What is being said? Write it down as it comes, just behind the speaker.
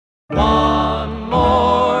One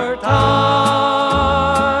more time,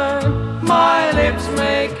 my lips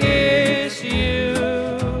may kiss you.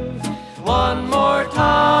 One more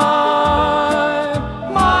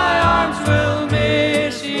time, my arms will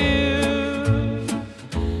miss you.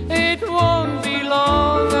 It won't be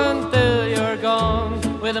long until you're gone,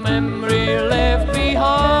 with a memory left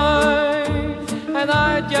behind. And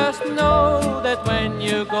I just know that when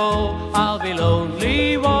you go, I'll be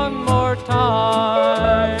lonely one more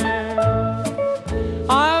time.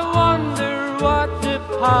 I wonder what the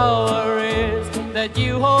power is that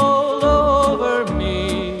you hold over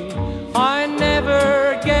me. I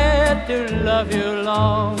never get to love you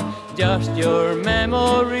long, just your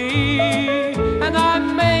memory. And I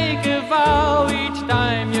make a vow each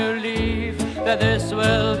time you leave that this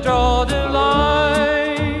will draw the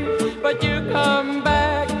line. But you come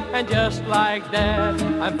back, and just like that,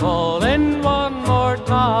 I'm falling one more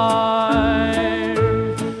time.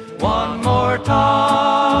 One more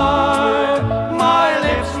time, my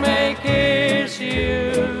lips may kiss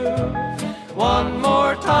you. One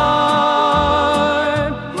more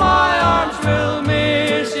time, my arms will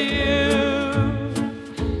miss you.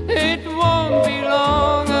 It won't be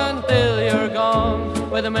long until you're gone,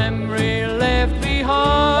 with a memory left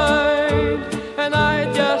behind. And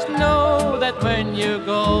I just know that when you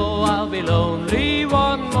go, I'll be lonely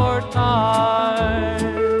one more time.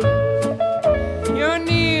 Your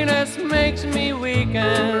nearness makes me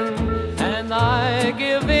weaken, and I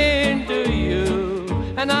give in to you.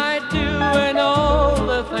 And I do and all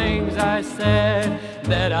the things I said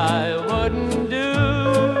that I wouldn't do.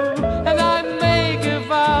 And I make a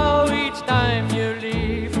vow each time you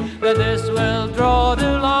leave that this will draw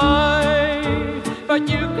the line. But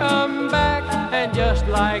you come back, and just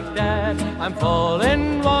like that, I'm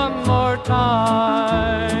falling one more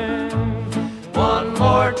time. One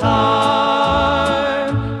more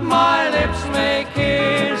time, my lips may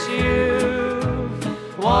kiss you.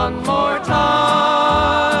 One more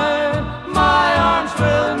time, my arms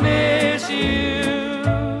will miss you.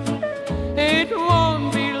 It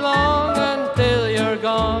won't be long until you're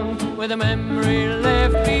gone, with a memory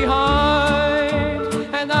left behind.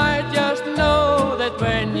 And I just know that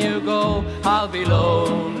when you go, I'll be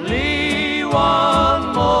lonely one